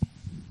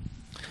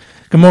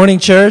Good morning,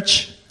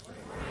 church.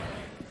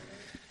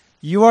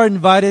 You are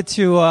invited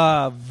to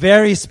a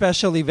very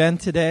special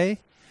event today.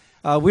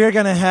 We're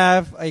going to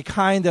have a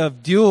kind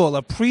of duel,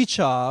 a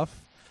preach-off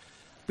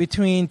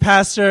between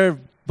Pastor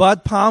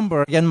Bud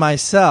Palmberg and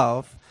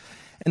myself.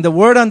 And the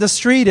word on the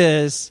street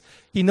is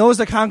he knows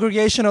the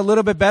congregation a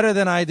little bit better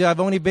than I do. I've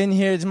only been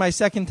here. It's my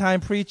second time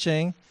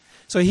preaching.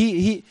 So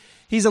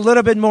he's a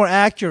little bit more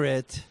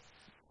accurate,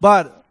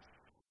 but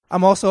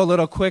I'm also a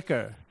little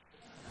quicker.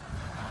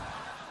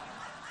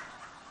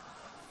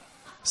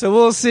 So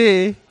we'll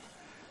see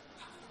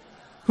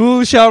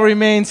who shall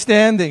remain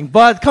standing.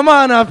 But come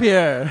on up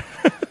here.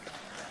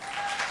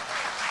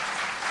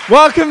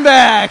 Welcome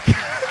back.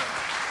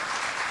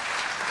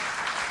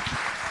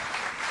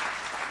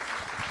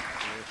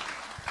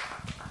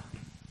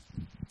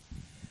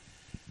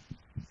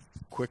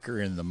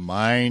 Quicker in the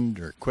mind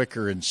or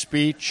quicker in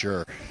speech,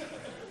 or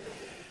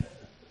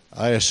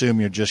I assume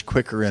you're just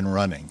quicker in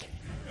running.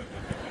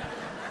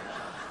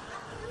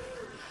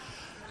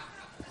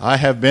 I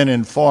have been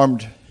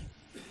informed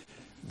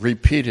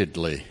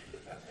repeatedly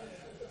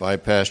by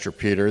Pastor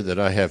Peter that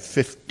I have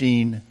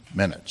 15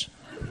 minutes.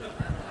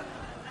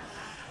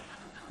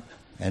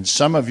 And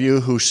some of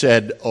you who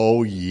said,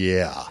 "Oh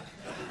yeah,"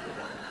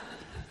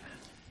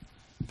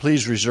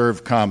 please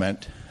reserve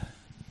comment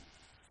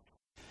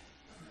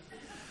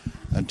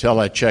until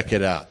I check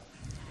it out.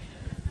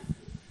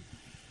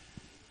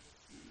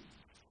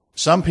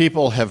 Some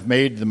people have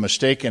made the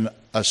mistaken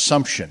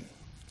assumption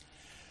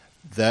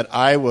that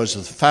I was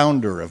the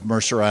founder of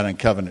Mercer Island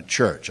Covenant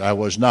Church. I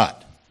was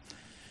not.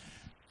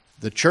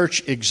 The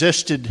church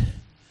existed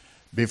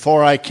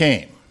before I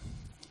came.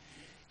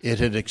 It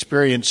had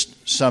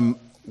experienced some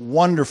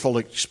wonderful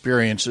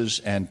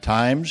experiences and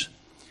times,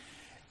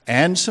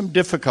 and some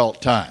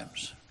difficult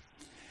times.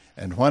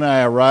 And when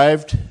I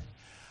arrived,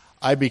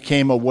 I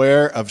became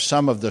aware of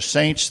some of the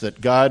saints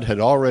that God had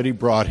already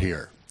brought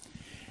here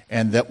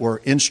and that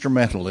were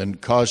instrumental in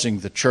causing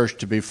the church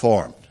to be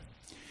formed.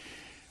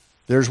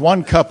 There's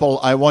one couple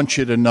I want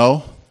you to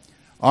know,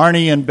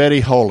 Arnie and Betty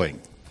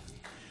Holing.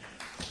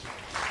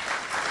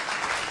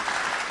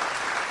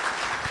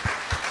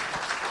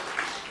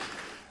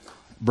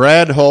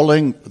 Brad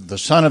Holing, the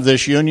son of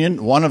this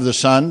union, one of the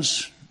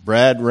sons,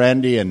 Brad,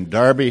 Randy, and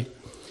Darby,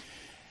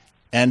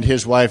 and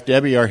his wife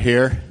Debbie are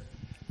here.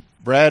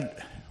 Brad,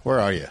 where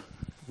are you?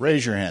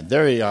 Raise your hand.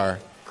 There you are.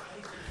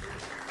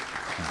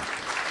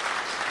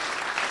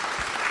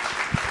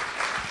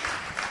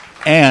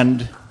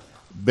 And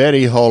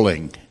Betty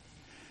Holing,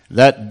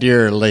 that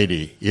dear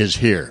lady, is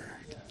here.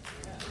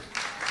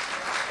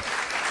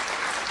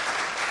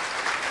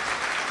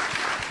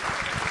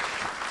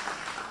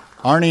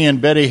 Arnie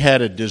and Betty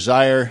had a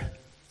desire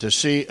to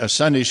see a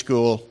Sunday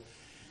school,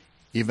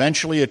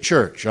 eventually a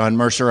church on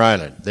Mercer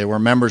Island. They were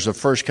members of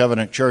First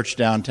Covenant Church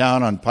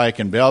downtown on Pike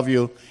and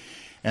Bellevue,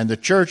 and the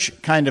church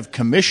kind of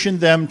commissioned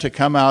them to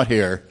come out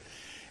here,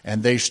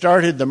 and they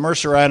started the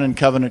Mercer Island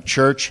Covenant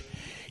Church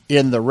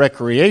in the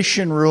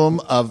recreation room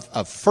of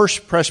a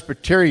First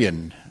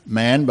Presbyterian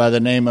man by the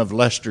name of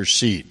Lester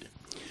Seed.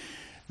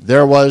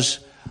 There was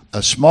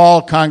a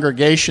small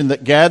congregation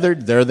that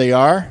gathered. There they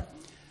are.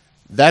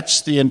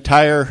 That's the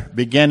entire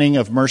beginning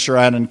of Mercer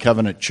Island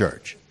Covenant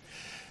Church.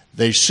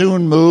 They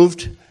soon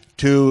moved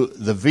to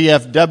the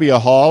VFW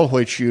Hall,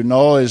 which you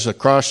know is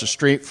across the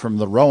street from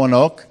the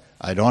Roanoke.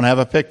 I don't have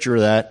a picture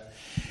of that.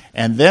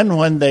 And then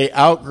when they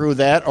outgrew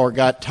that or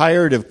got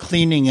tired of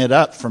cleaning it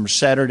up from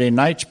Saturday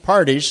night's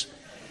parties,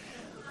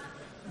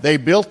 they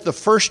built the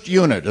first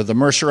unit of the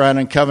Mercer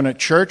Island Covenant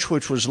Church,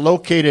 which was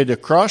located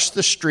across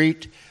the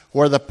street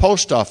where the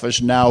post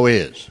office now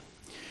is.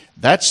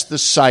 That's the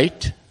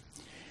site.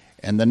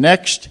 And the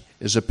next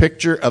is a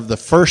picture of the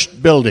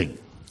first building.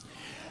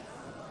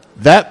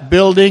 That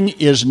building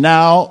is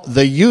now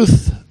the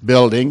youth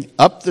building.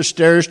 Up the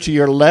stairs to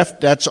your left,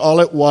 that's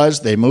all it was.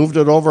 They moved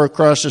it over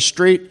across the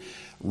street,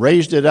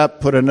 raised it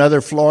up, put another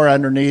floor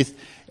underneath,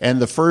 and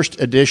the first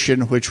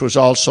addition, which was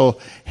also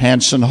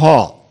Hanson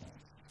Hall.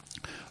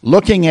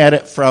 Looking at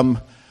it from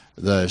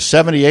the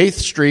 78th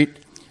Street,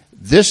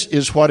 this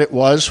is what it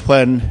was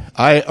when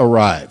I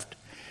arrived.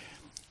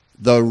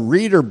 The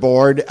reader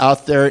board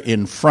out there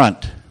in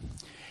front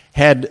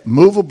had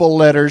movable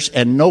letters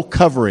and no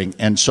covering,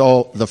 and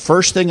so the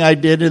first thing I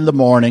did in the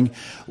morning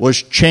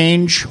was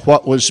change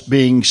what was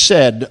being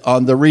said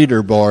on the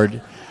reader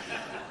board,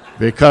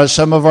 because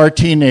some of our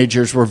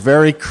teenagers were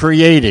very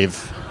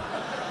creative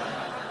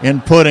in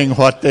putting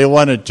what they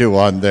wanted to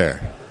on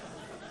there.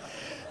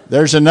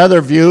 There's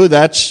another view.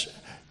 That's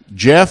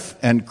Jeff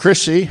and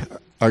Chrissy,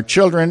 our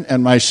children,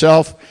 and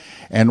myself,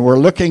 and we're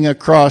looking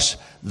across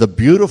the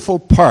beautiful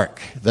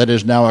park that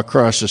is now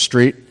across the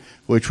street,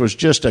 which was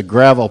just a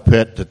gravel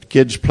pit that the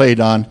kids played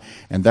on,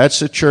 and that's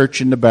the church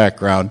in the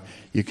background.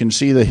 You can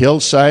see the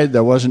hillside.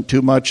 There wasn't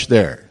too much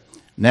there.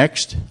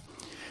 Next.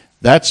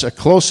 That's a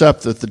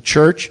close-up of the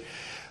church,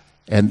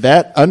 and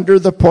that under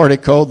the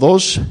portico,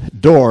 those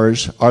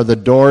doors are the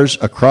doors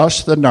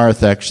across the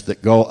narthex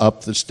that go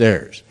up the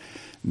stairs.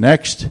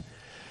 Next,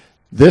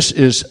 this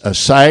is a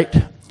site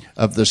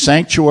of the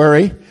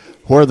sanctuary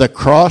Where the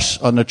cross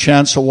on the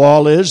chancel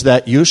wall is,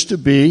 that used to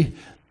be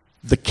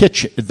the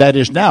kitchen. That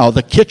is now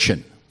the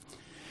kitchen.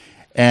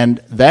 And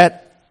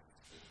that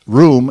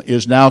room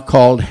is now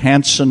called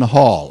Hanson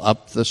Hall,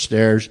 up the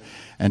stairs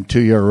and to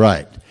your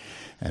right.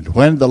 And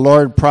when the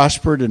Lord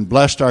prospered and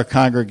blessed our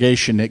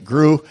congregation, it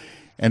grew,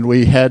 and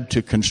we had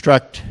to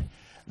construct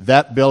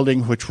that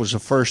building, which was the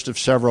first of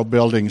several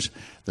buildings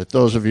that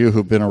those of you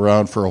who've been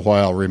around for a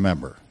while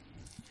remember.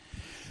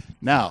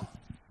 Now,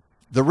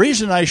 the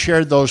reason I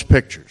shared those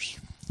pictures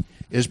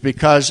is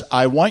because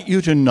I want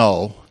you to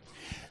know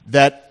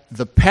that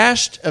the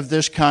past of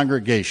this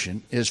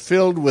congregation is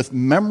filled with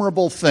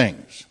memorable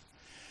things.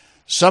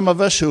 Some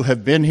of us who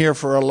have been here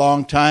for a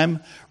long time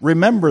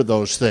remember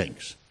those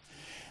things.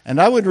 And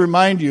I would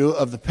remind you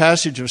of the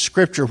passage of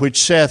Scripture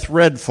which Seth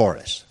read for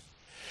us.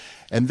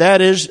 And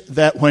that is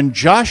that when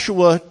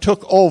Joshua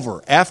took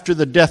over after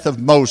the death of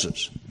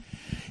Moses,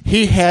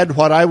 he had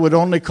what I would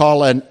only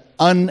call an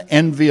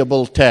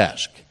unenviable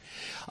task.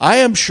 I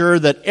am sure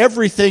that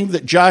everything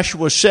that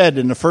Joshua said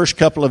in the first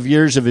couple of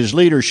years of his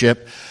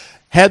leadership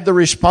had the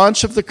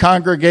response of the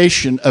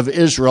congregation of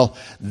Israel,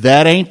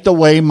 that ain't the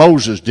way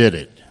Moses did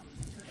it.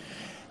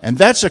 And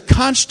that's a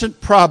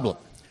constant problem.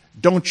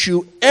 Don't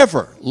you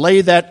ever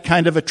lay that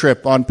kind of a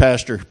trip on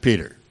Pastor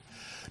Peter.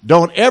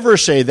 Don't ever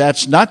say,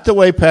 that's not the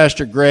way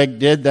Pastor Greg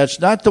did, that's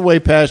not the way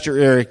Pastor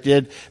Eric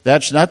did,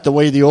 that's not the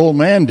way the old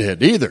man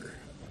did either.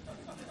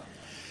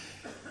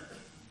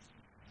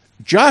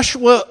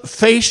 Joshua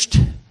faced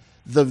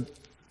the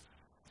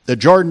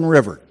Jordan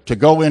River to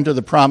go into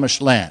the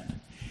promised land.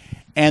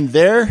 And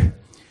there,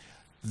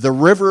 the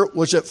river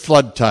was at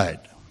flood tide.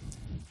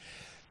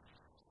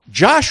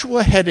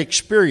 Joshua had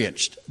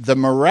experienced the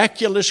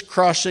miraculous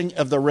crossing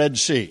of the Red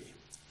Sea.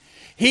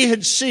 He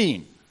had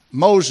seen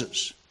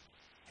Moses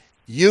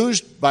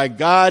used by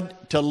God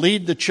to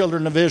lead the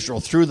children of Israel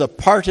through the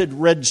parted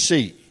Red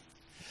Sea.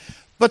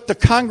 But the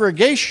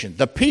congregation,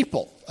 the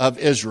people of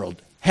Israel,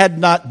 had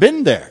not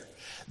been there.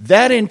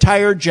 That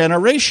entire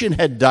generation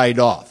had died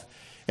off,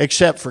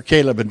 except for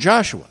Caleb and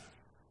Joshua.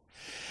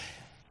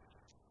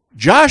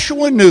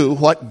 Joshua knew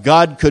what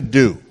God could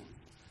do.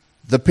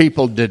 The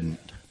people didn't.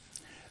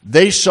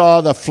 They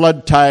saw the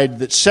flood tide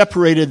that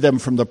separated them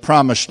from the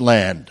promised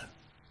land.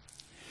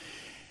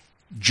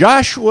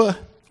 Joshua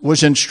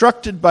was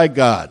instructed by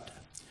God,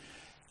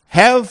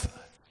 have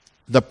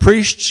the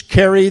priests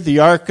carry the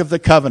Ark of the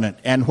Covenant,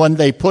 and when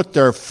they put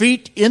their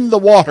feet in the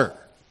water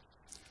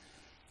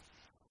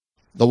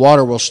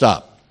will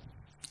stop.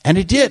 And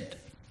it did.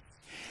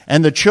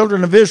 And the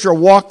children of Israel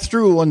walked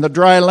through on the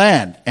dry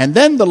land. And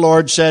then the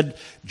Lord said,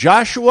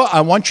 Joshua,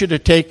 I want you to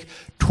take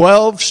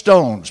 12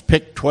 stones,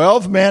 pick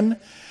 12 men,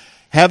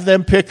 have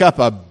them pick up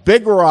a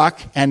big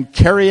rock and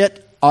carry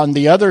it on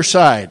the other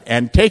side,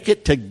 and take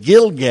it to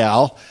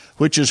Gilgal,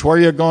 which is where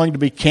you're going to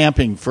be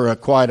camping for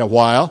quite a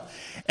while,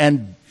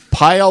 and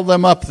pile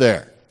them up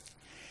there.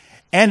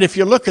 And if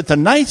you look at the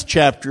ninth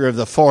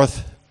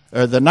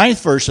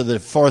verse of the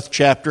fourth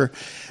chapter,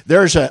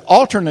 there's an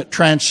alternate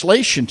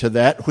translation to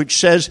that, which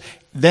says,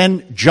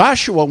 then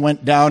Joshua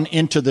went down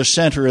into the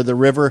center of the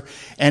river,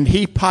 and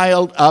he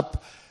piled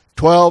up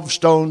 12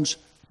 stones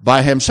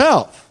by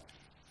himself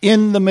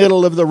in the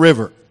middle of the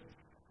river.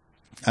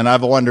 And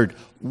I've wondered,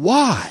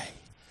 why?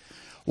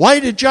 Why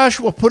did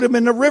Joshua put him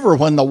in the river?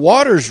 When the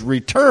waters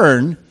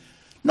return,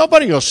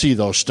 nobody will see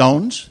those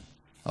stones.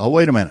 Oh,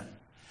 wait a minute.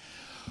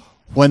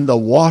 When the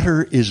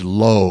water is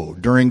low,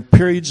 during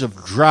periods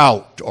of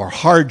drought or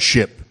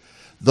hardship,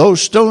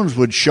 those stones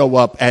would show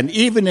up. And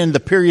even in the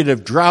period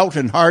of drought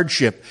and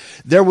hardship,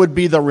 there would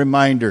be the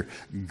reminder,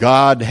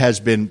 God has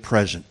been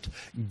present.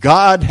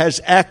 God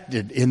has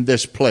acted in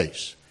this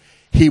place.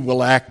 He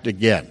will act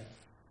again.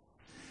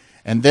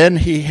 And then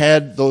he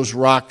had those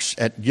rocks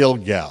at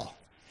Gilgal.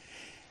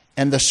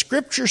 And the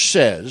Scripture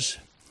says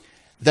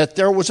that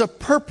there was a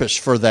purpose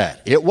for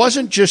that. It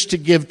wasn't just to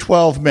give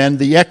 12 men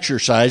the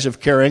exercise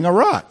of carrying a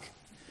rock.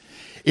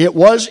 It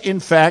was,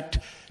 in fact,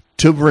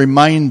 to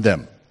remind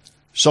them.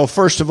 So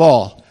first of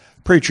all,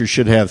 preachers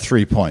should have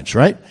 3 points,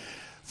 right?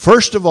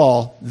 First of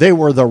all, they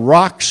were the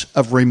rocks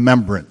of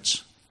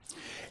remembrance.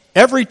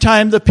 Every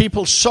time the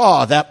people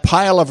saw that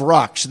pile of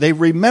rocks, they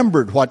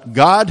remembered what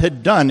God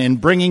had done in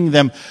bringing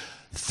them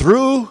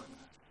through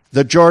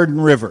the Jordan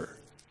River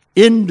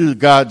into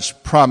God's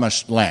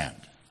promised land.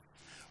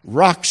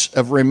 Rocks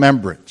of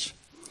remembrance.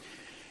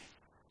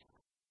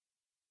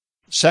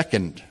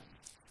 Second,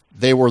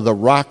 they were the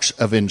rocks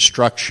of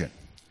instruction.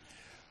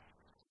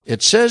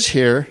 It says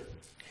here,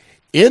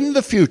 in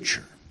the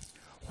future,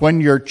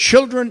 when your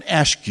children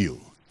ask you,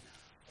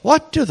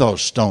 what do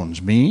those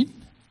stones mean?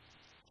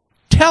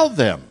 Tell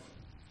them.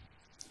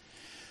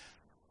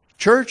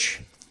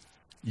 Church,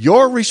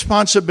 your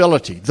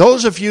responsibility,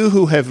 those of you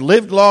who have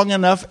lived long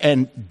enough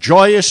and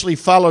joyously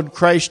followed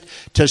Christ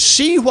to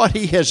see what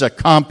he has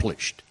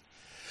accomplished,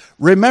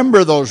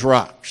 remember those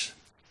rocks.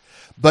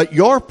 But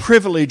your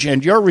privilege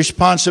and your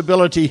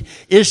responsibility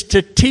is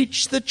to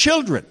teach the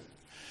children,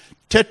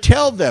 to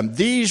tell them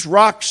these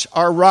rocks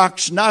are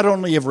rocks not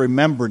only of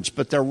remembrance,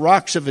 but they're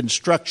rocks of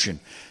instruction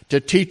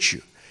to teach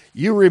you.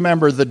 You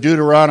remember the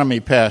Deuteronomy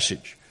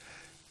passage,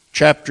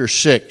 chapter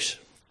 6.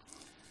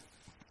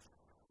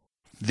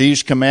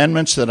 These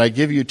commandments that I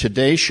give you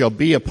today shall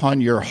be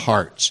upon your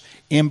hearts.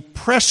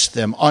 Impress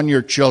them on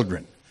your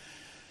children.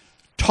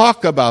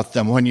 Talk about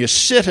them when you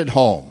sit at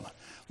home,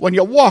 when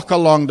you walk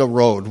along the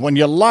road, when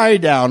you lie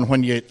down,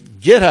 when you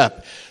get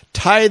up.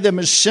 Tie them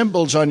as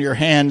symbols on your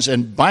hands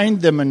and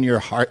bind them in your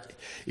heart,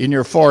 in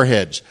your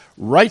foreheads.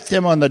 Write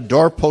them on the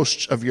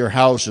doorposts of your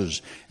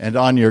houses and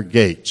on your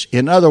gates.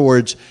 In other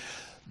words,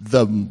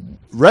 the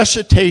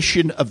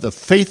recitation of the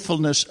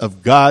faithfulness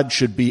of God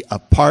should be a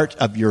part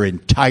of your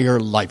entire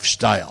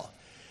lifestyle.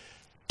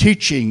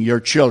 Teaching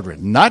your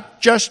children,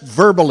 not just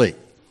verbally,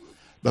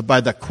 but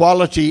by the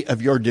quality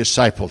of your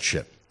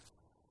discipleship.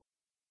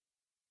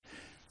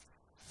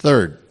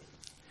 Third,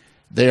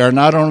 they are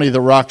not only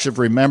the rocks of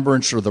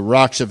remembrance or the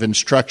rocks of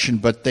instruction,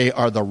 but they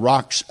are the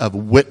rocks of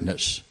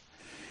witness.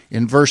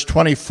 In verse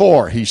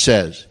 24, he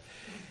says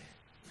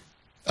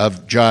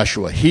of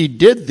Joshua, he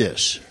did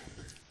this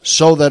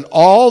so that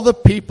all the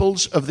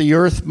peoples of the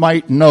earth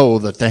might know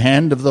that the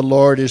hand of the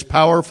Lord is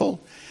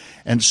powerful,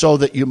 and so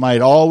that you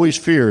might always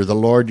fear the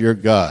Lord your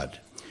God.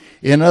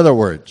 In other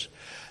words,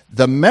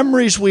 the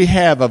memories we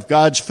have of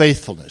God's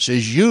faithfulness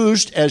is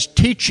used as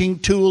teaching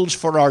tools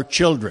for our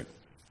children.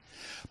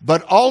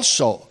 But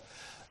also,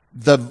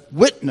 the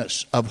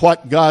witness of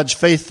what God's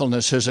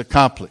faithfulness has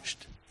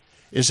accomplished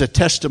is a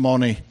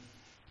testimony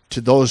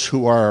to those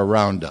who are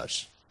around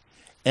us,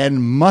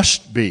 and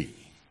must be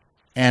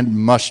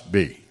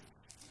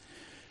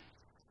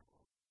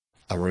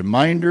a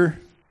reminder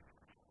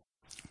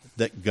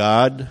that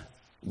God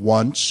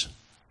wants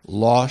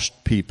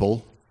lost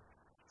people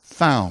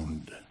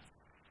found.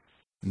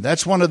 And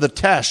that's one of the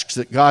tasks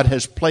that God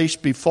has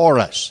placed before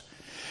us.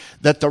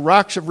 That the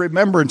rocks of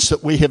remembrance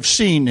that we have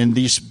seen in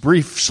these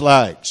brief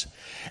slides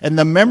and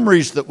the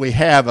memories that we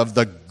have of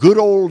the good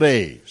old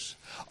days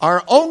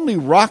are only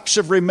rocks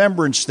of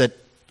remembrance that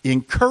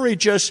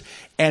encourage us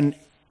and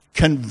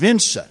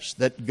convince us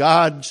that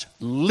God's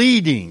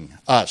leading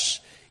us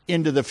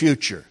into the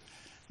future,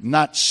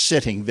 not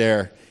sitting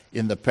there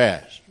in the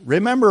past.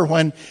 Remember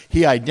when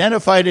he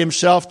identified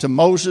himself to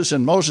Moses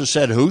and Moses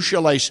said, "Who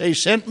shall I say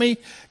sent me?"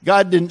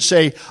 God didn't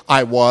say,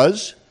 "I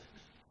was."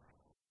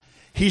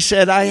 He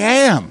said, "I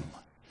am,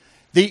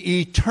 the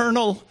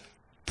eternal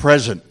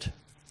present."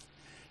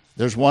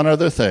 There's one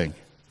other thing.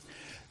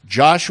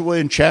 Joshua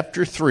in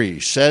chapter 3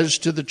 says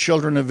to the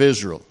children of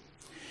Israel,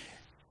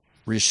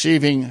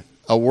 receiving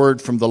a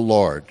word from the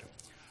Lord,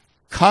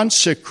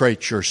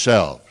 "Consecrate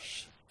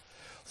yourselves,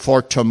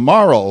 for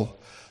tomorrow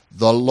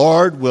the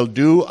Lord will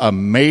do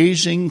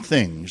amazing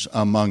things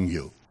among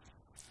you."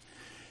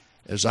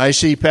 As I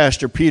see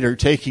Pastor Peter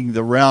taking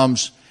the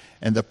realms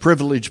and the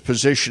privileged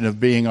position of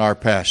being our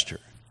pastor,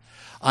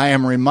 I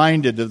am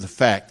reminded of the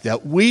fact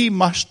that we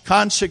must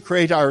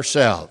consecrate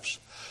ourselves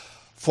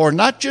for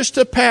not just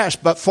the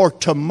past, but for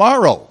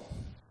tomorrow.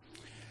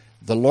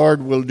 The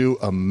Lord will do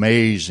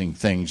amazing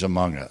things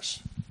among us.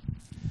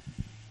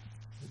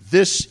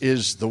 This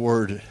is the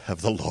word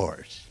of the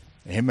Lord.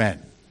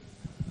 Amen.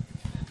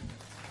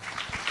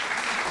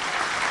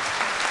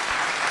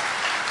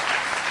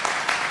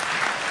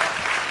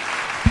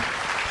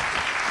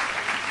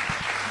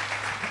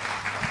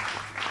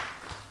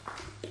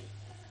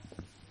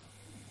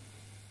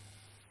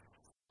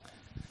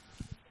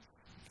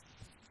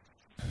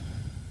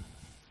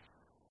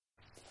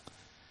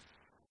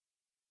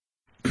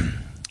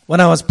 When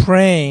I was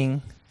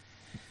praying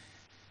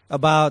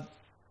about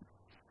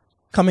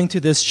coming to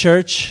this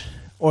church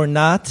or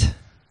not,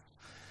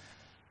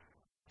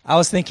 I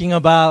was thinking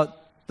about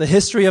the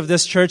history of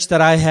this church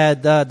that I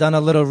had done a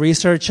little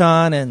research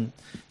on and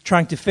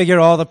trying to figure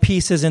all the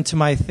pieces into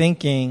my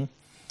thinking.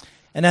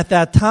 And at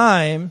that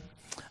time,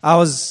 I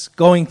was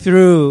going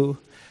through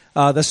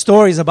the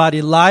stories about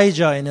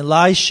Elijah and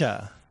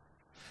Elisha.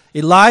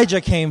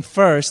 Elijah came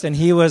first, and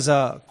he was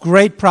a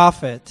great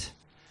prophet.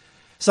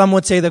 Some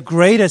would say the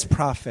greatest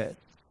prophet.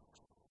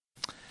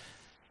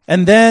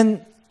 And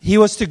then he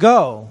was to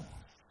go.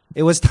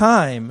 It was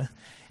time.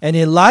 And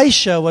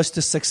Elisha was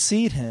to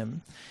succeed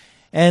him.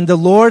 And the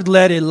Lord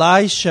led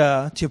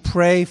Elisha to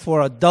pray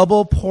for a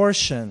double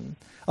portion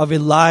of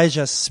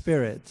Elijah's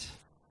spirit.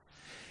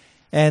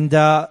 And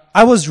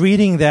I was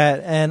reading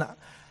that, and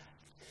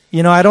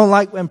I don't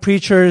like when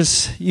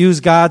preachers use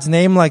God's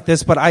name like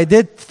this, but I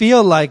did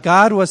feel like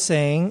God was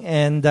saying,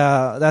 and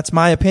that's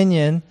my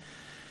opinion,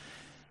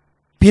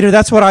 Peter,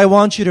 that's what I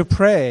want you to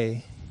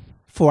pray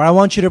for. I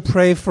want you to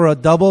pray for a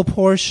double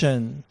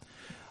portion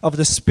of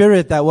the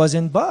spirit that was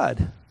in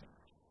Bud.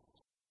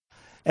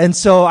 And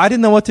so I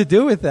didn't know what to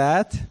do with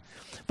that,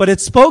 but it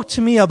spoke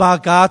to me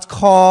about God's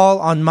call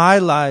on my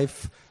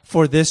life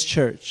for this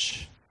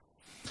church.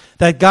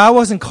 That God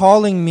wasn't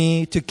calling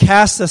me to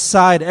cast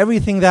aside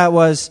everything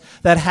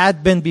that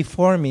had been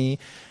before me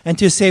and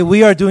to say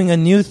we are doing a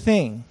new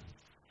thing,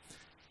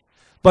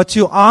 but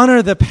to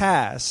honor the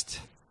past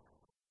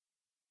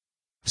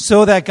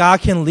so that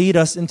God can lead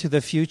us into the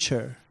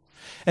future.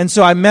 And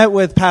so I met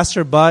with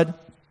Pastor Bud,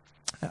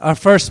 our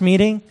first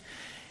meeting,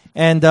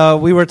 And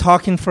we were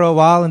talking for a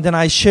while, and then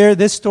I shared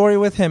this story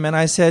with him, and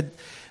I said,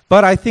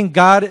 but I think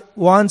God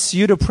wants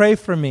you to pray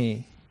for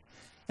me.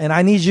 And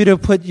I need you to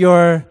put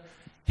your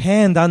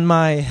hand on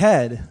my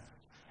head.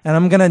 And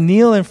I'm going to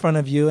kneel in front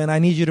of you, and I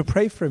need you to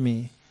pray for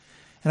me.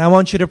 And I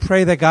want you to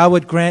pray that God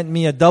would grant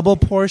me a double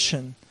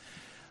portion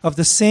of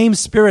the same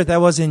Spirit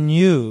that was in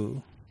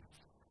you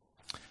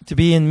to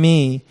be in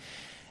me.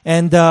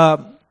 And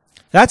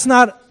that's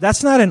not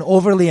an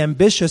overly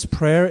ambitious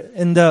prayer.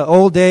 In the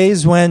old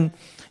days when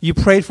you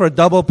prayed for a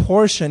double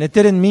portion, it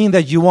didn't mean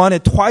that you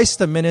wanted twice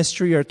the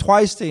ministry or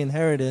twice the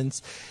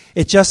inheritance.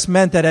 It just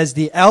meant that as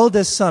the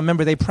eldest son,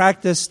 remember they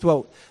practiced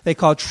what they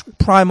call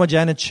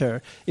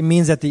primogeniture. It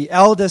means that the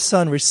eldest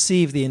son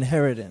received the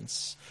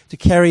inheritance to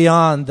carry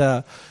on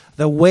the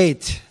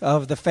weight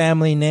of the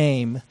family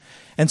name.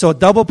 And so a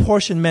double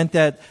portion meant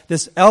that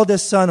this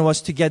eldest son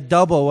was to get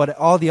double what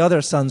all the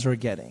other sons were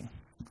getting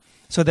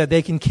so that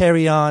they can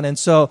carry on. And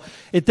so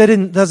it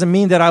doesn't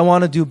mean that I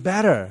want to do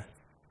better.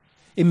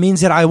 It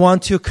means that I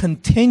want to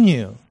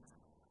continue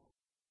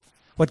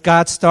what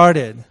God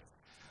started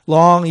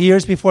long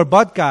years before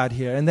Bud got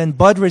here. And then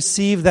Bud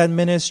received that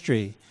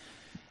ministry.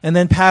 And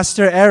then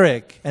Pastor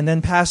Eric. And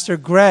then Pastor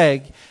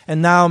Greg.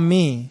 And now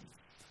me.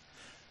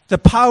 The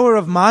power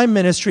of my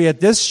ministry at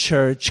this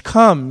church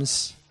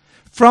comes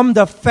from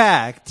the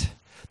fact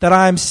that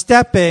I'm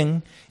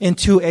stepping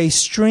into a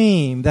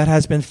stream that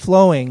has been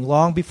flowing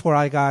long before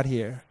I got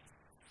here.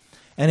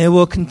 And it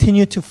will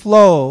continue to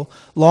flow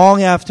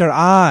long after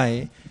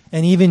I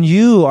and even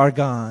you are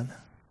gone.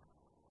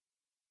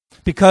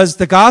 Because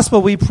the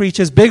gospel we preach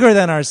is bigger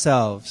than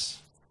ourselves.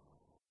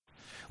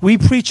 We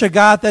preach a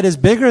God that is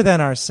bigger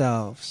than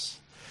ourselves.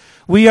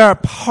 We are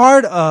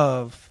part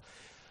of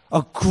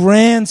a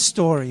grand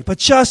story, but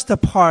just a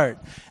part.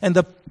 And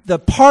the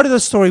part of the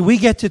story we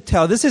get to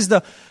tell, this is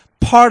the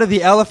part of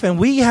the elephant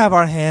we have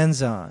our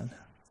hands on.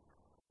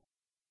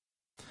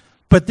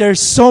 But there's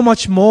so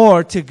much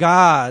more to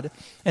God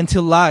and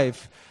to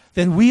life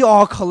than we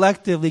all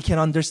collectively can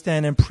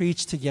understand and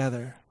preach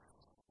together.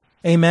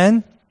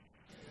 Amen?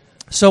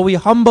 So we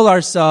humble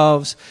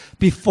ourselves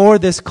before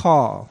this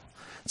call.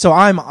 So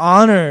I'm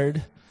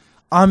honored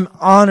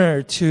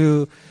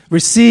to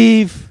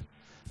receive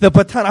the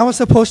baton. I was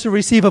supposed to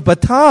receive a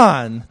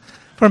baton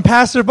from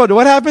Pastor Bud.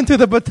 What happened to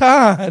the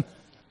baton?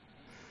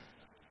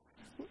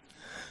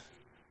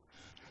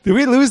 Did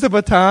we lose the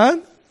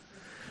baton?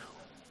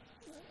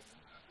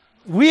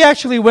 We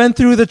actually went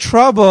through the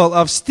trouble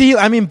of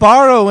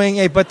borrowing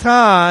a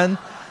baton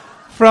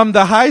from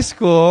the high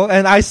school,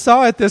 and I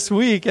saw it this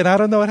week, and I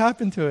don't know what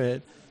happened to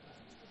it.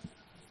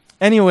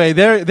 Anyway,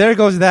 there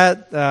goes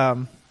that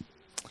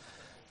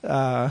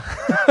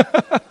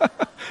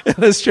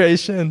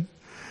illustration.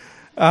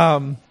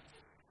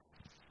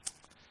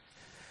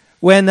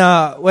 When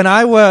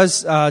I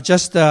was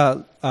just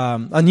a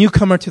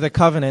newcomer to the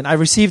covenant, I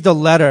received a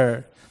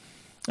letter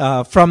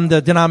from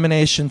the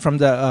denomination, from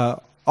the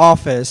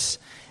office,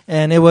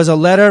 and it was a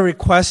letter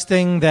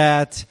requesting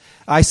that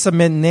I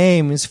submit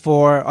names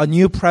for a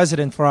new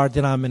president for our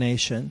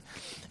denomination.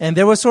 And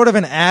there was sort of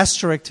an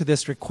asterisk to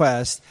this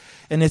request,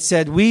 and it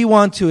said, we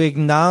want to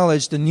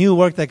acknowledge the new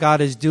work that God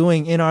is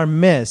doing in our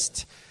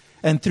midst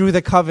and through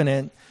the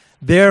covenant.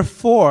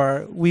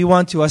 Therefore, we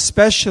want to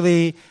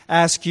especially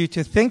ask you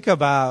to think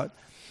about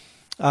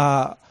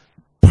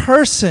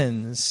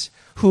persons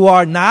who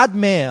are not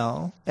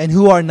male and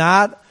who are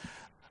not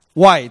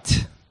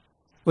white,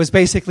 was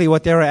basically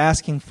what they were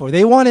asking for.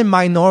 They wanted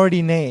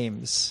minority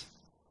names.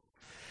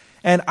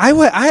 And I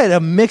had a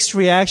mixed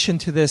reaction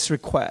to this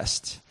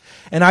request.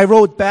 And I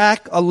wrote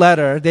back a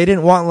letter. They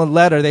didn't want a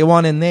letter, they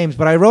wanted names.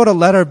 But I wrote a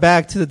letter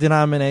back to the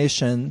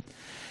denomination.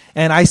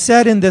 And I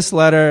said in this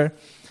letter,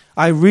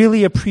 I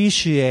really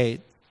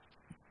appreciate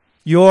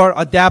your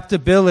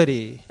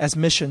adaptability as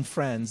mission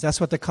friends.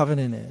 That's what the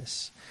covenant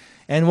is.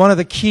 And one of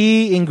the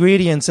key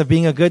ingredients of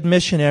being a good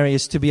missionary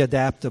is to be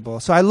adaptable.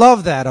 So I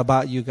love that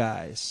about you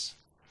guys.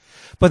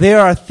 But there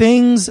are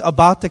things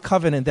about the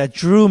covenant that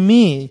drew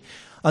me,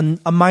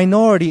 a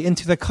minority,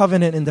 into the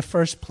covenant in the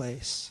first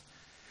place.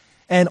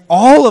 And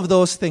all of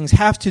those things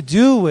have to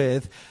do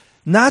with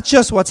not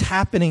just what's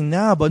happening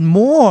now, but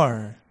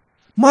more,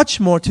 much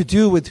more to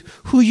do with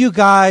who you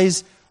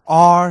guys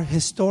are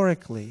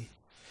historically.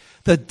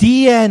 The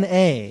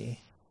DNA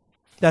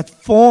that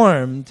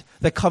formed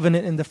the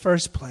covenant in the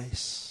first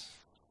place.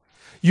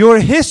 Your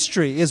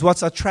history is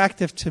what's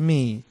attractive to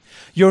me.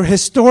 Your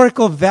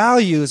historical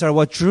values are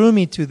what drew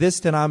me to this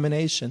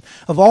denomination.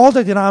 Of all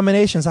the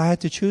denominations I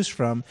had to choose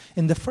from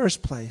in the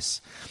first place.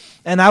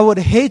 And I would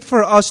hate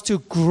for us to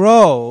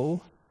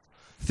grow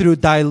through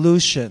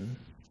dilution.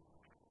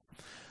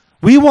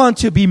 We want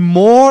to be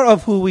more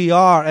of who we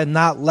are and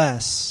not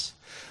less.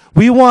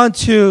 We want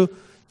to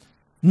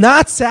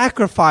not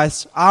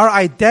sacrifice our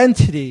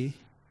identity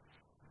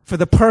for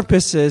the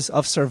purposes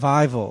of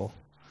survival.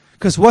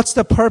 Because what's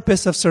the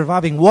purpose of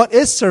surviving? What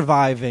is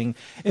surviving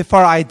if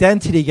our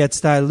identity gets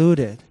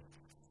diluted?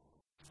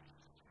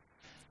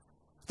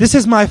 This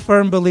is my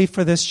firm belief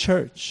for this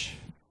church.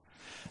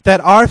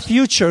 That our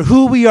future,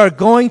 who we are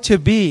going to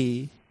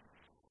be,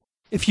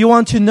 If you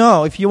want to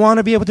know, if you want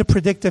to be able to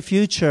predict the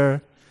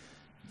future,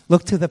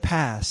 look to the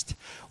past.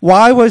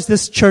 Why was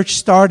this church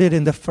started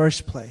in the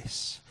first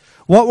place?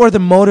 What were the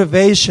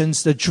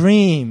motivations, the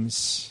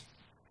dreams,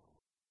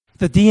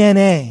 the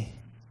DNA?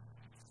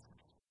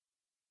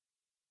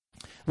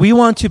 We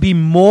want to be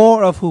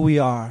more of who we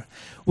are.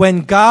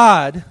 When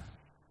God,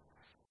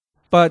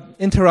 but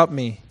interrupt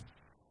me.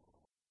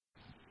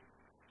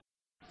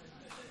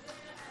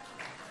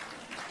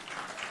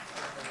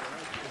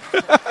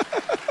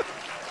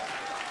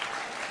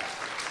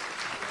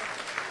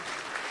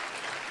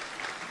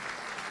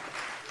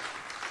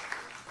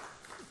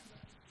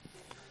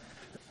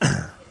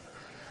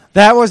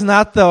 That was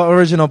not the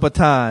original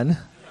baton.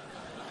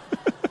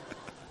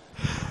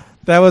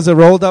 That was a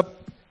rolled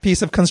up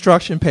piece of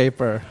construction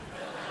paper.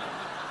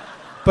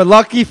 But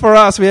lucky for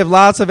us, we have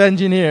lots of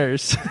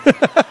engineers.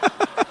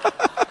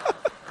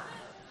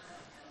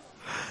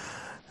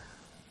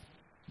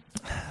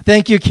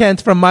 Thank you,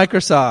 Kent from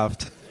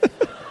Microsoft.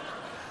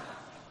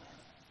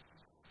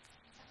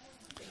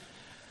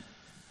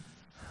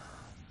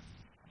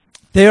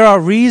 There are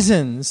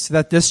reasons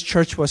that this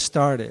church was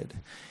started.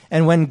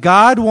 And when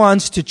God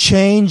wants to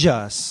change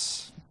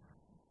us,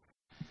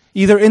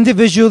 either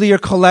individually or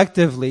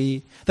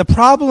collectively, the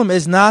problem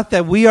is not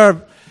that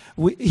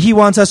He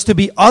wants us to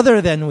be other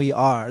than we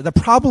are. The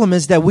problem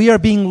is that we are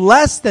being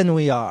less than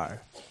we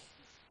are.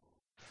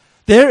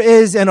 There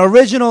is an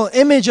original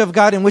image of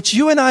God in which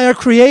you and I are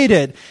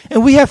created,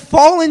 and we have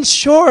fallen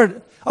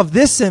short of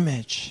this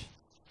image.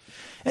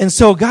 And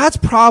so God's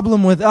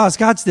problem with us,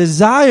 God's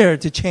desire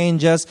to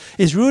change us,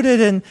 is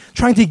rooted in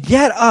trying to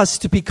get us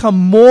to become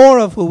more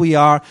of who we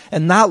are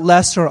and not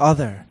less or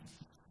other.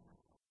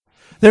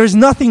 There is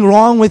nothing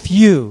wrong with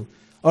you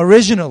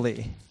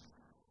originally.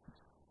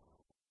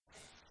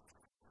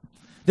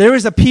 There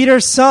is a Peter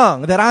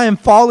song that I am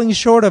falling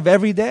short of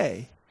every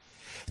day.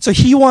 So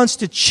he wants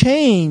to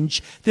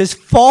change this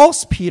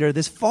false Peter,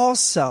 this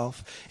false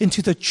self,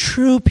 into the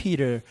true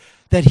Peter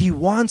that he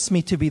wants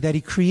me to be, that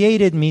he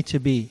created me to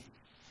be.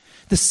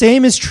 The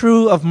same is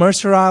true of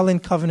Mercer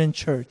Island Covenant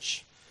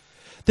Church.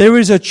 There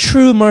is a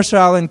true Mercer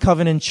Island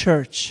Covenant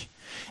Church.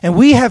 And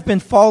we have been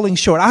falling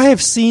short. I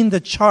have seen the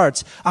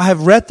charts. I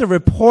have read the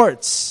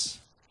reports.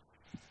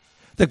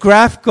 The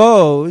graph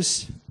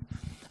goes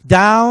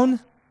down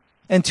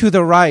and to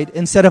the right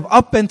instead of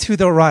up and to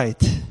the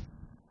right.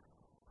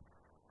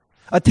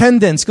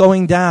 Attendance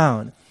going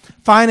down.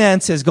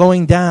 Finances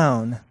going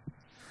down.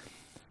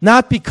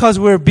 Not because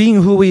we're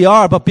being who we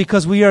are, but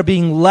because we are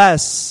being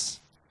less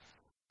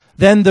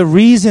than the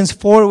reasons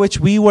for which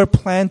we were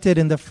planted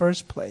in the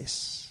first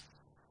place.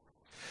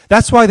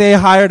 That's why they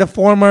hired a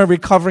former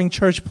recovering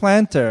church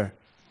planter.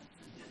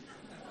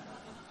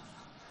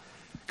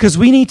 Because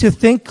we need to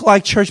think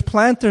like church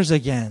planters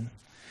again.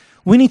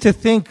 We need to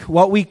think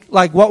what we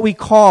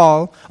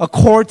call a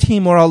core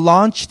team or a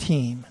launch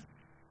team.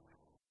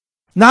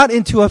 Not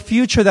into a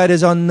future that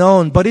is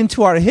unknown, but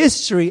into our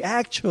history,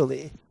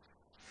 actually.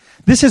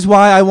 This is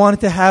why I wanted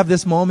to have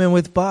this moment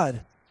with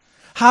Bud.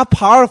 How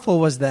powerful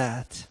was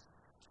that?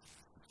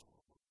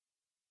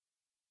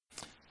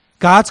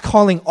 God's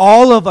calling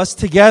all of us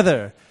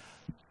together,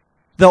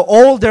 the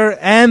older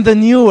and the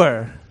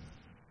newer,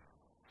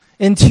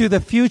 into the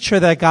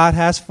future that God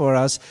has for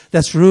us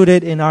that's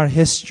rooted in our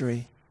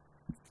history.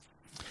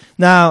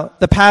 Now,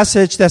 the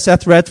passage that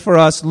Seth read for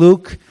us,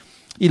 Luke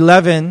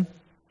 11,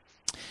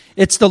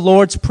 it's the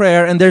Lord's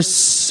Prayer, and there's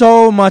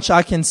so much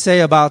I can say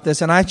about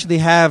this, and I actually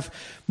have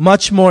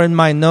much more in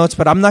my notes,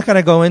 but I'm not going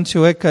to go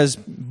into it because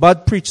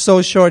Bud preached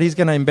so short, he's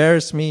going to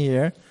embarrass me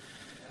here.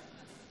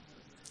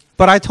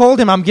 But I told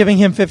him I'm giving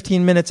him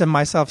 15 minutes and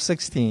myself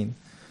 16.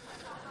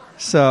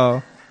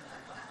 So,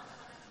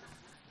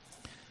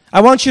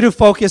 I want you to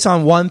focus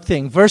on one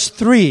thing. Verse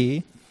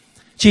 3,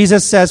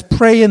 Jesus says,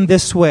 pray in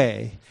this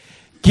way.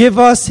 Give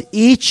us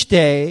each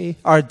day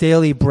our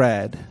daily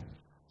bread.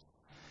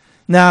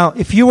 Now,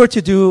 if you were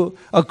to do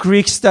a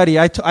Greek study,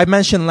 I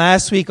mentioned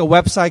last week a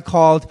website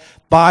called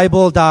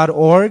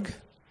Bible.org.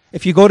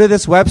 If you go to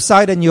this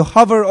website and you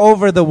hover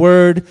over the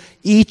word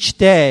each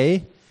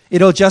day,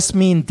 it'll just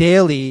mean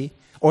daily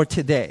or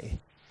today.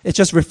 It's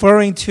just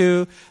referring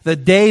to the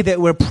day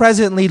that we're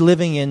presently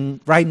living in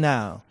right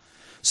now.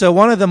 So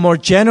one of the more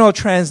general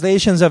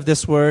translations of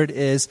this word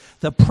is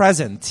the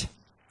present,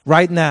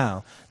 right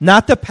now.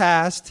 Not the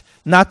past,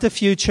 not the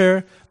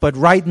future, but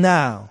right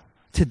now,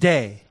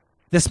 today,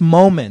 this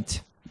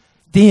moment.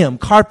 Diem,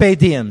 carpe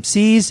diem,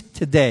 seize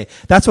today.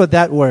 That's what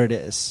that word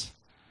is.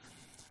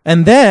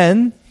 And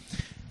then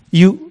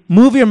you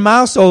move your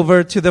mouse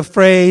over to the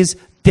phrase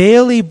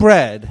daily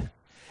bread.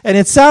 And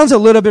it sounds a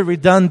little bit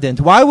redundant.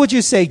 Why would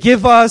you say,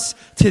 give us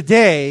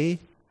today,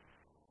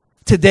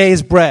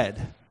 today's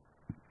bread?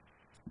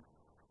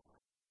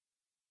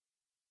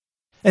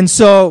 And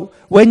so,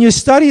 when you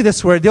study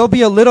this word, there'll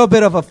be a little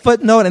bit of a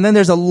footnote, and then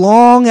there's a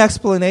long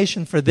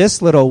explanation for this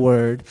little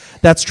word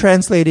that's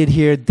translated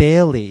here,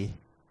 daily.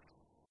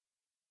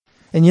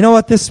 And you know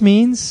what this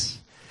means?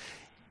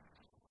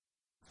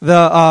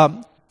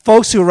 The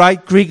folks who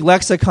write Greek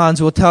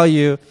lexicons will tell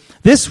you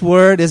this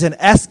word is an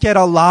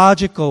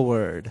eschatological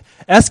word.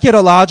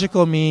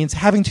 Eschatological means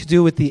having to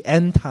do with the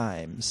end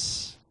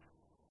times.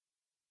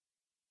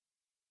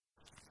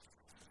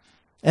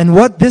 And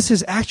what this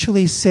is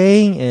actually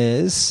saying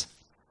is,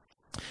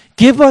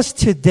 give us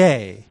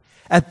today,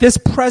 at this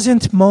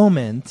present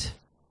moment,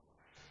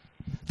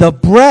 the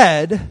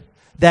bread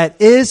that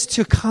is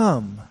to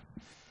come.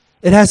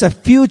 It has a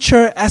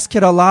future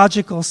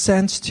eschatological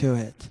sense to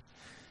it.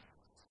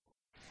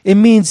 It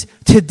means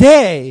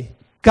today,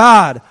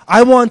 God,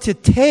 I want to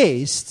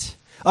taste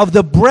of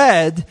the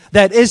bread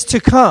that is to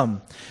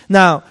come.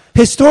 Now,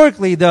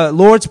 historically, the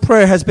Lord's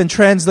Prayer has been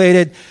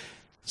translated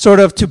sort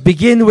of to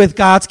begin with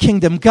God's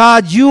kingdom.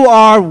 God, you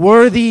are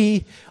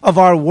worthy of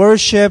our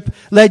worship.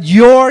 Let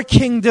your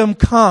kingdom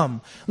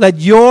come. Let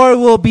your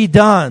will be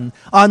done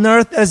on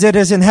earth as it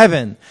is in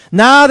heaven.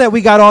 Now that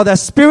we got all that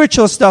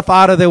spiritual stuff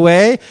out of the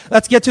way,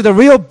 let's get to the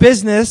real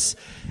business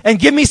and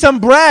give me some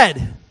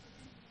bread.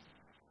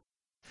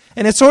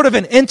 And it's sort of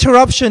an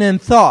interruption in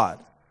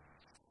thought.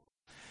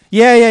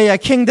 Yeah,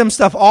 kingdom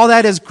stuff, all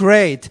that is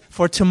great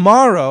for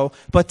tomorrow,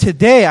 but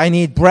today I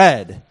need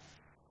bread.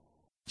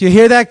 Do you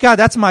hear that, God?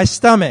 That's my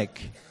stomach.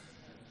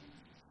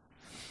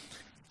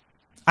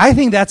 I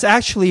think that's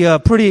actually a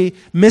pretty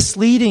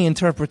misleading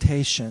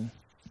interpretation.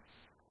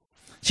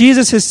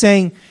 Jesus is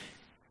saying,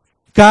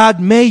 God,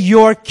 may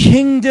your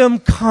kingdom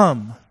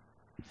come.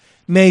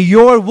 May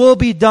your will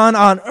be done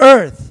on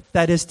earth,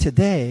 that is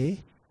today,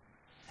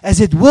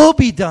 as it will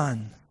be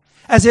done,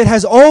 as it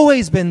has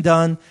always been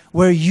done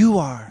where you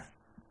are.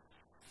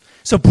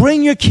 So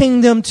bring your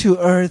kingdom to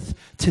earth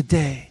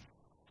today.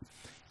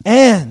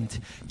 And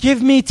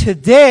give me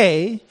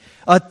today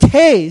a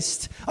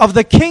taste of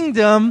the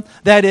kingdom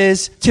that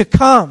is to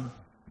come.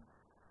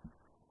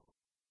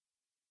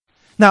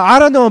 Now, I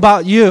don't know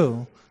about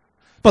you,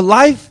 but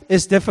life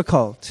is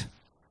difficult.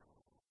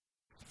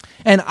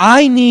 And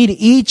I need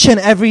each and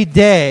every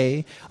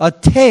day a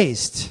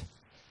taste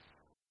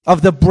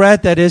of the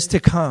bread that is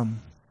to come.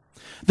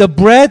 The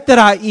bread that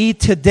I eat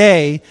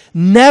today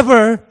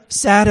never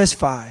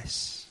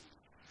satisfies.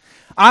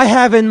 I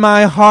have in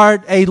my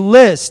heart a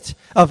list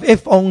of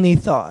if-only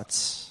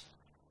thoughts.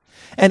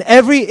 And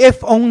every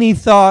if-only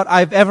thought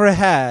I've ever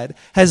had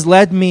has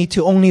led me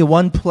to only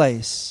one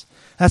place.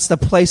 That's the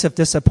place of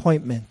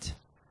disappointment.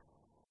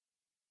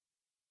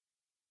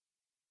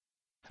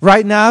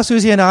 Right now,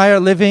 Susie and I are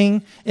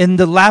living in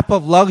the lap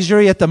of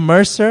luxury at the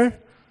Mercer.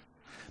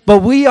 But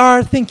we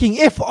are thinking,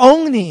 if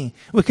only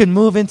we could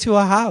move into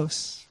a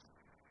house.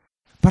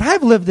 But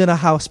I've lived in a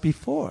house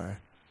before.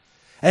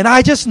 And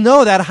I just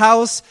know that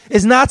house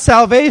is not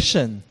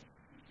salvation.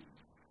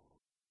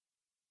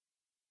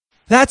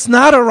 That's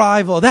not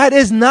arrival. That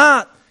is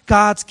not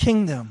God's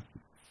kingdom.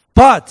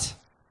 But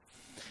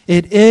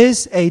it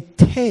is a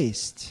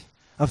taste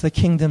of the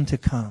kingdom to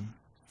come.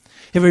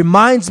 It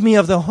reminds me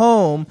of the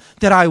home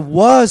that I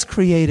was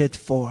created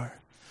for.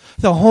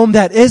 The home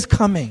that is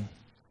coming.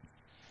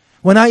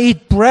 When I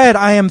eat bread,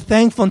 I am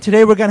thankful. And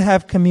today we're going to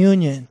have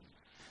communion.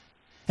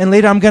 And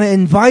later I'm going to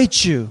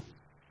invite you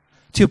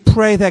to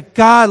pray that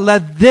God,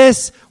 let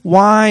this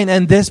wine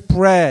and this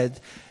bread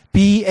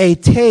be a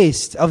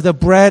taste of the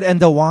bread and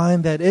the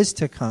wine that is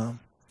to come.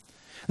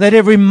 Let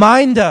it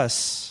remind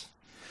us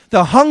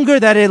the hunger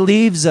that it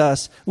leaves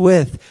us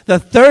with, the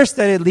thirst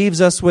that it leaves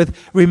us with.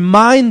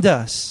 Remind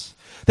us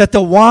that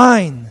the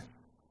wine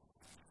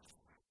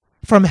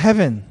from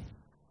heaven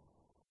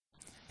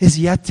is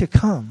yet to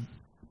come.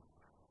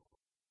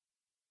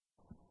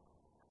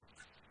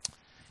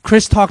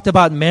 Chris talked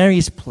about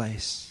Mary's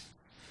place.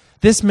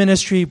 This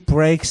ministry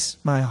breaks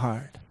my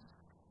heart.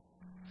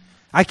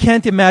 I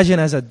can't imagine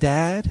as a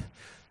dad,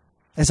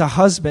 as a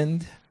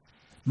husband,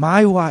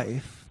 my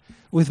wife,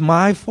 with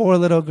my 4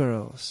 little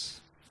girls,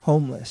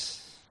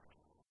 homeless.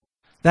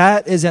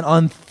 That is an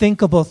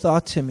unthinkable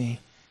thought to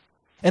me.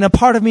 And a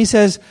part of me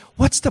says,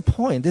 what's the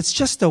point? It's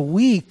just a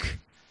week.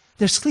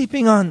 They're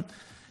sleeping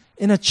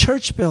in a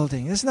church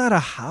building. It's not a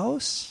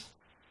house.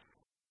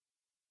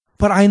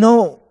 But I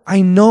know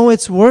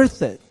it's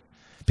worth it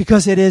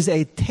because it is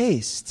a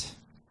taste.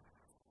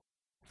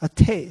 A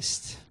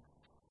taste.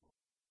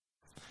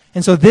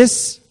 And so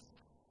this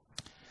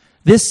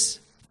is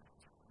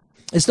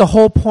the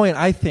whole point,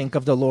 I think,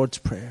 of the Lord's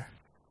Prayer.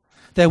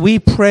 That we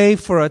pray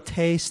for a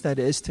taste that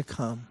is to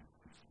come.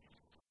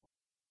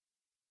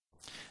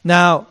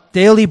 Now,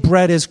 daily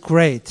bread is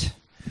great.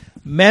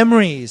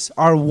 Memories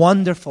are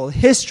wonderful.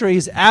 History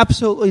is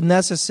absolutely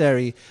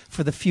necessary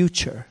for the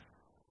future.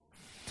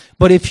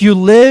 But if you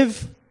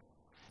live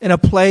in a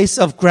place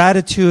of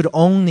gratitude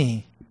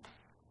only,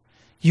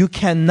 you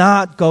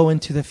cannot go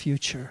into the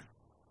future.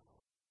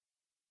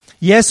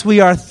 Yes, we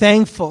are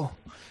thankful.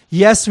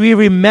 Yes, we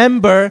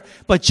remember,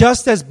 but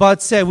just as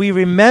Bud said, we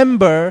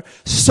remember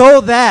so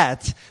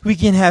that we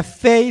can have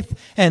faith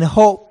and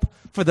hope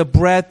for the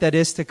bread that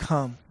is to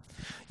come.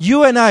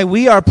 You and I,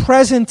 we are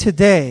present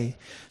today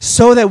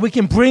so that we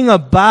can bring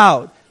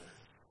about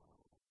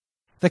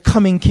the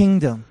coming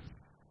kingdom.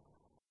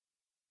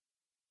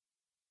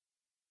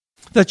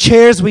 The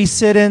chairs we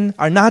sit in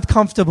are not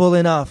comfortable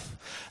enough.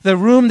 The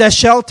room that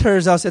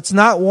shelters us, it's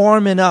not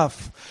warm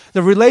enough.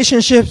 The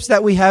relationships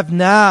that we have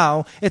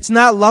now, it's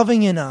not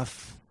loving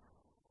enough.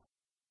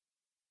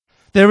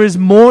 There is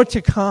more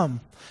to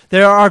come.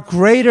 There are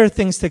greater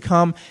things to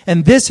come,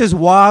 and this is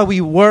why we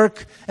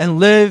work and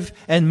live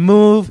and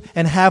move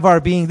and have our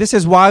being. This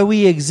is why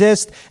we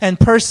exist and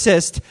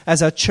persist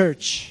as a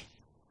church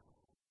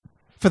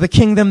for the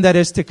kingdom that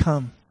is to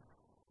come.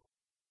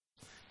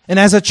 And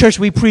as a church,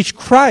 we preach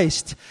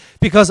Christ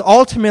because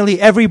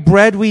ultimately every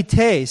bread we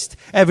taste,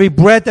 every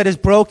bread that is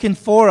broken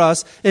for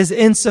us is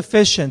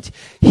insufficient.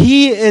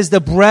 He is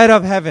the bread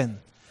of heaven,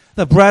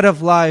 the bread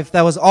of life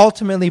that was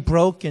ultimately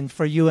broken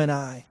for you and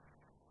I.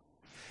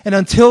 And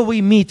until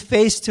we meet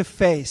face to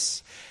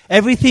face,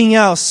 everything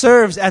else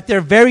serves at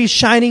their very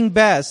shining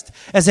best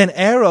as an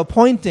arrow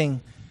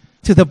pointing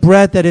to the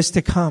bread that is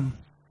to come.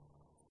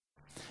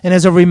 And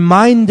as a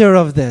reminder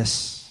of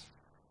this,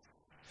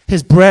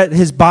 his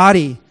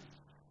body,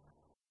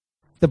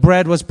 the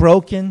bread was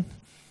broken,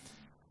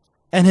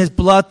 and his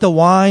blood, the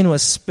wine,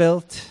 was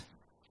spilt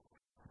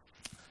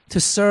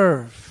to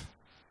serve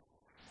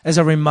as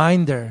a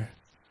reminder,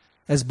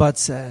 as Bud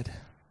said,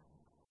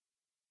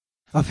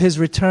 of his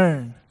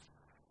return,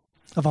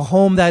 of a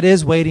home that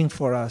is waiting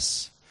for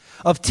us,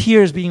 of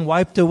tears being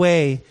wiped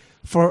away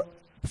for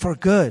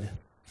good,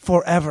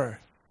 forever.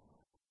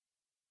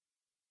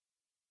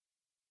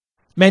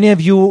 Many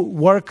of you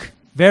work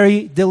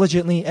very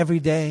diligently every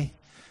day.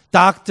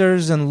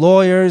 Doctors and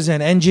lawyers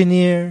and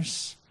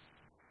engineers,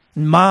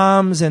 and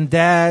moms and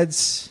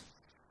dads.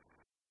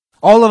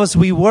 All of us,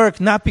 we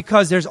work not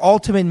because there's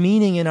ultimate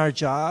meaning in our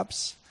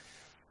jobs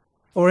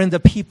or in the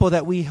people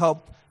that we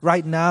help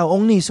right now,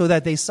 only so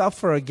that they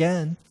suffer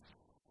again.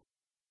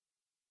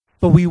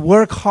 But we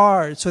work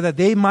hard so that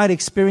they might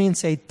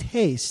experience a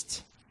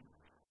taste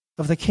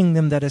of the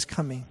kingdom that is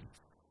coming.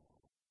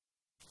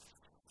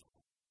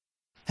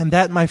 And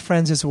that, my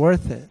friends, is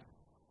worth it.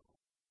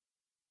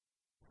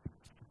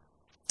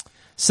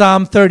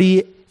 Psalm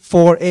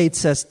 34:8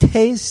 says,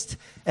 "Taste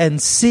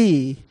and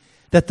see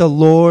that the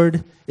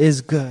Lord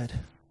is good."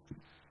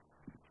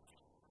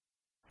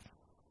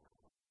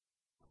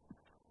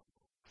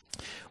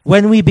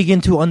 When we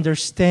begin to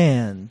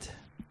understand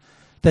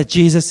that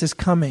Jesus is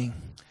coming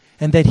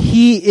and that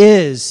He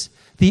is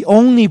the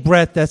only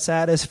bread that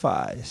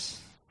satisfies,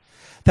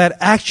 that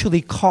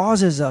actually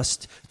causes us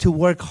to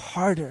work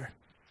harder,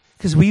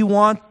 because we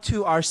want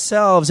to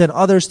ourselves and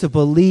others to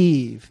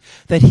believe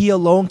that He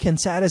alone can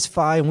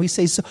satisfy. And we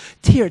say, so,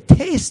 "Dear,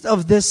 taste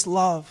of this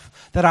love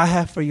that I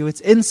have for you.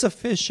 It's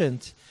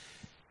insufficient.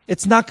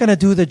 It's not going to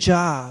do the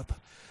job,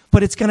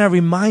 but it's going to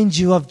remind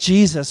you of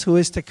Jesus who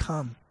is to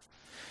come."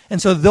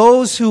 And so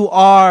those who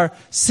are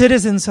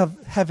citizens of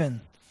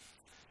heaven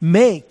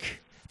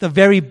make the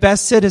very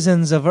best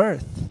citizens of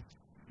earth.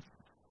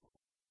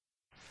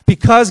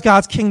 Because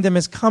God's kingdom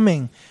is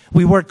coming,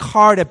 we work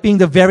hard at being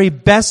the very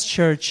best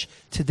church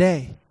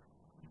today.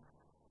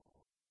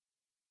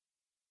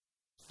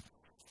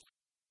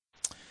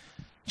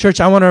 Church,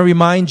 I want to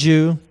remind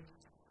you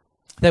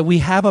that we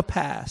have a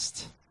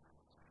past.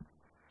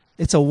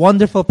 It's a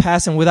wonderful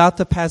past, and without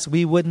the past,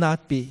 we would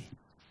not be.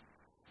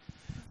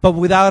 But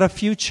without a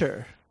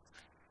future,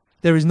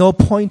 there is no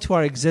point to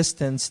our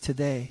existence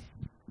today.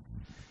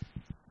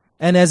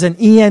 And as an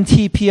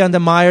ENTP on the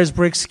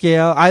Myers-Briggs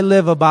scale, I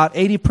live about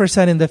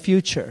 80% in the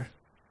future.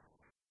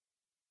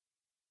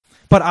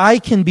 But I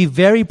can be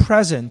very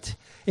present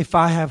if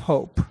I have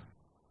hope.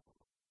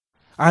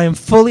 I am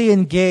fully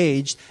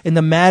engaged in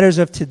the matters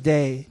of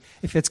today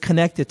if it's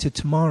connected to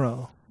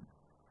tomorrow.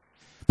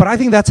 But I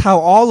think that's how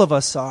all of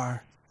us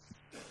are.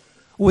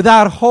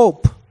 Without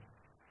hope,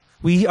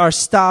 we are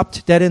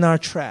stopped dead in our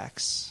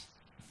tracks.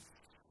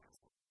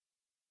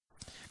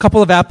 A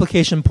couple of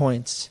application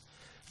points.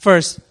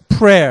 First,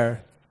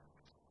 prayer.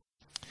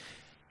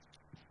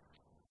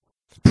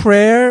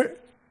 Prayer,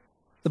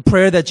 the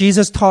prayer that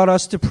Jesus taught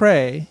us to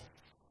pray,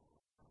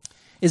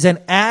 is an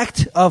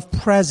act of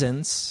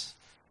presence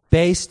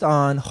based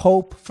on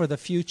hope for the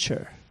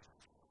future.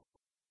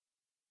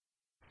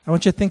 I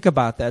want you to think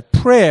about that.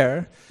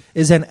 Prayer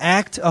is an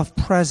act of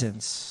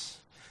presence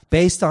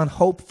based on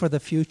hope for the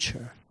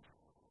future.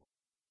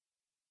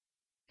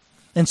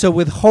 And so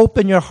with hope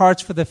in your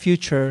hearts for the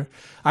future,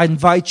 I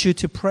invite you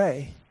to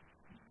pray.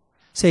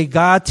 Say,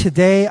 "God,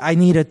 today I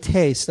need a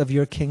taste of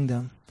your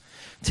kingdom.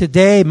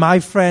 Today my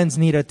friends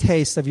need a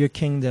taste of your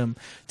kingdom.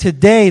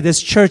 Today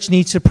this church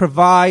needs to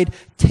provide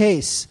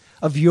tastes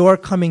of your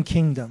coming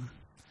kingdom.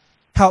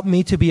 Help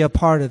me to be a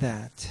part of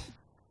that."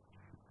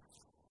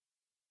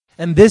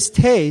 And this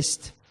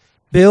taste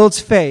builds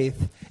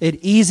faith, it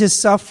eases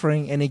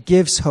suffering, and it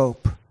gives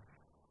hope.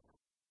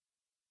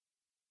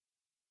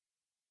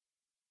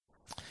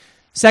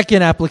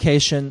 Second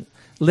application,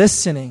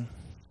 listening.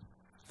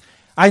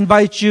 I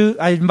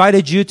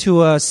invited you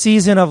to a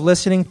season of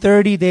listening,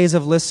 30 days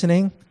of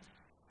listening.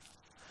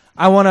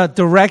 I want to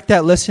direct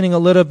that listening a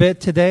little bit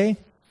today.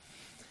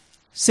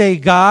 Say,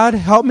 "God,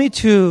 help me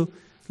to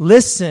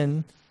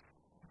listen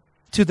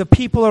to the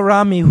people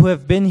around me who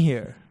have been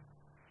here.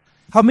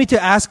 Help me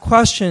to ask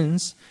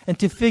questions and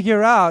to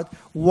figure out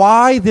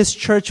why this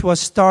church was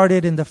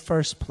started in the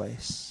first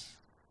place.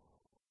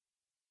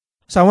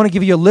 So I want to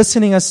give you a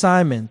listening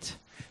assignment.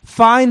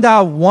 Find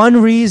out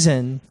one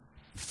reason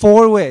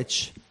for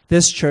which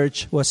this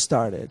church was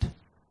started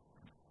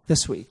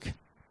this week.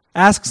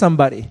 Ask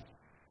somebody.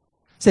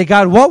 Say,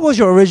 God, what was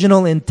your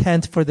original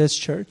intent for this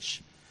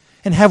church?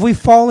 And have we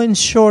fallen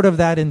short of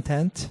that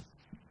intent?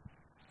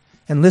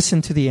 And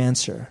listen to the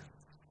answer.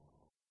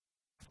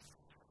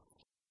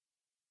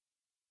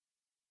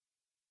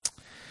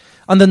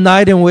 On the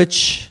night in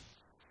which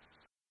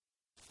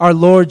our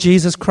Lord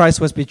Jesus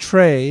Christ was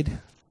betrayed,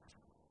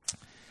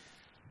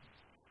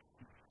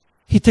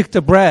 He took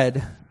the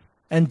bread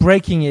and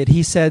breaking it,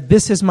 He said,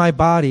 "This is my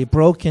body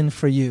broken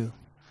for you.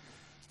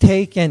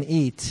 Take and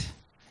eat.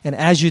 And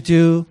as you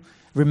do,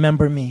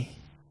 remember me."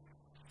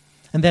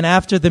 And then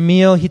after the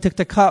meal, He took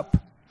the cup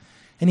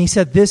and He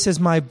said, "This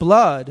is my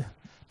blood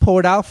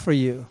poured out for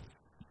you.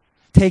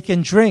 Take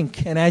and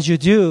drink. And as you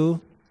do,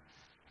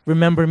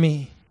 remember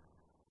me."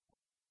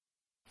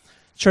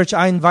 Church,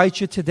 I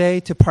invite you today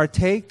to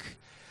partake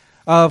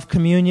of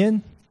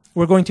communion.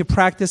 We're going to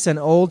practice an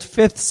old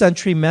 5th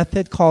century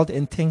method called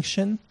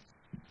intinction.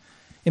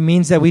 It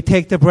means that we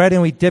take the bread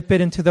and we dip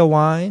it into the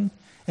wine.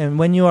 And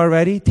when you are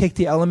ready, take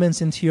the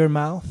elements into your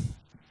mouth.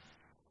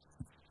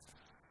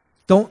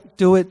 Don't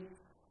do it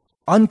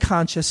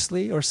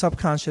unconsciously or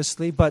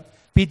subconsciously, but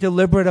be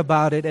deliberate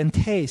about it and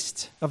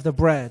taste of the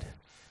bread.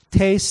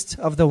 Taste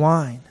of the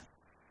wine.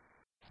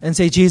 And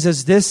say,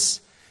 Jesus,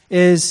 this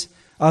is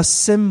a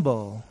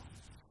symbol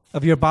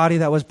of your body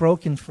that was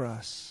broken for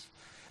us.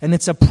 And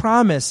it's a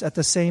promise at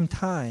the same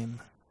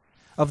time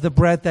of the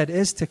bread that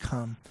is to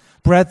come.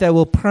 Bread that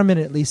will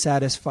permanently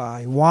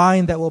satisfy.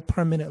 Wine that will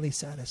permanently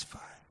satisfy.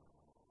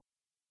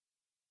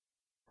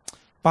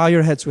 Bow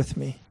your heads with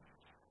me.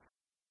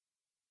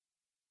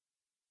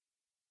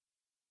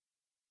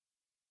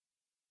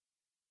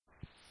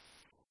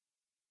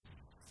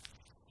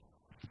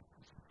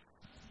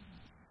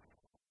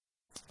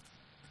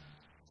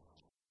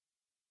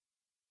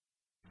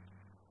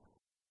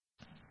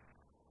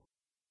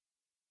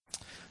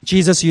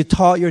 Jesus, you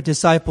taught your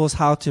disciples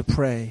how to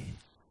pray.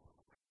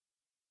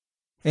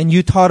 And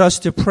you taught us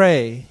to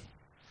pray,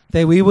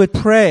 that we would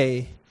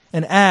pray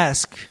and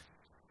ask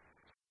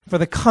for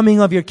the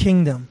coming of your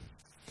kingdom,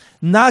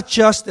 not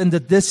just in the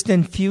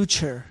distant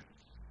future,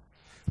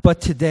 but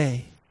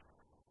today.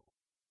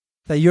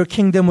 That your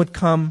kingdom would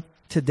come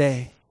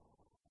today.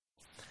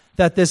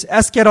 That this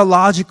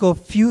eschatological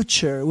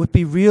future would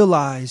be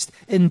realized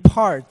in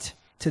part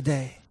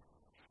today.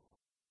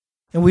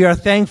 And we are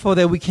thankful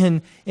that we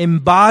can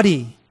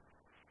embody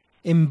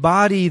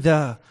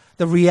the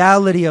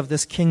reality of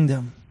this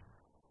kingdom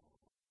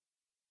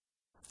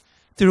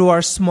through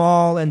our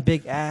small and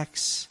big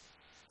acts,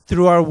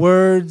 through our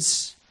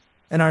words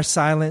and our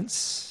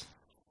silence,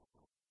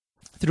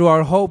 through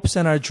our hopes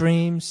and our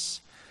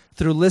dreams,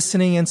 through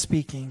listening and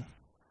speaking.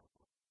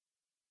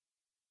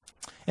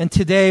 And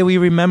today we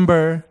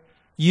remember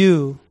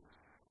you,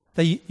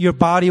 that your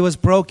body was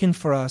broken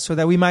for us so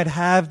that we might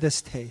have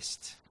this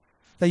taste.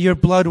 That your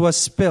blood was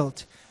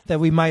spilt, that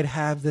we might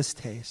have this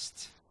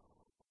taste.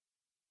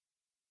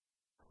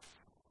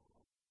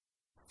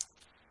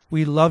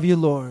 We love you,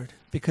 Lord,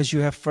 because you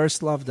have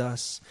first loved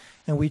us,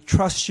 and we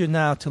trust you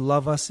now to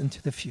love us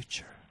into the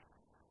future.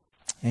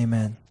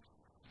 Amen.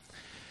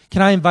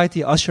 Can I invite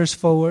the ushers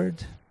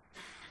forward?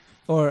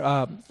 Or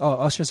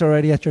ushers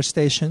already at your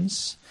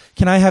stations.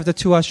 Can I have the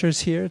 2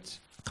 ushers here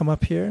come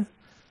up here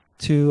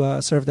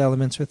to serve the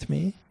elements with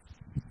me?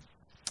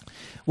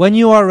 When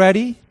you are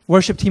ready,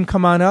 worship team,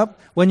 come on up.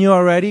 When you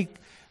are ready,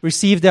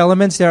 receive the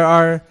elements. There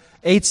are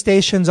 8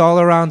 stations all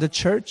around the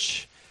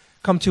church.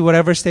 Come to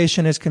whatever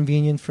station is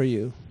convenient for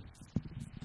you.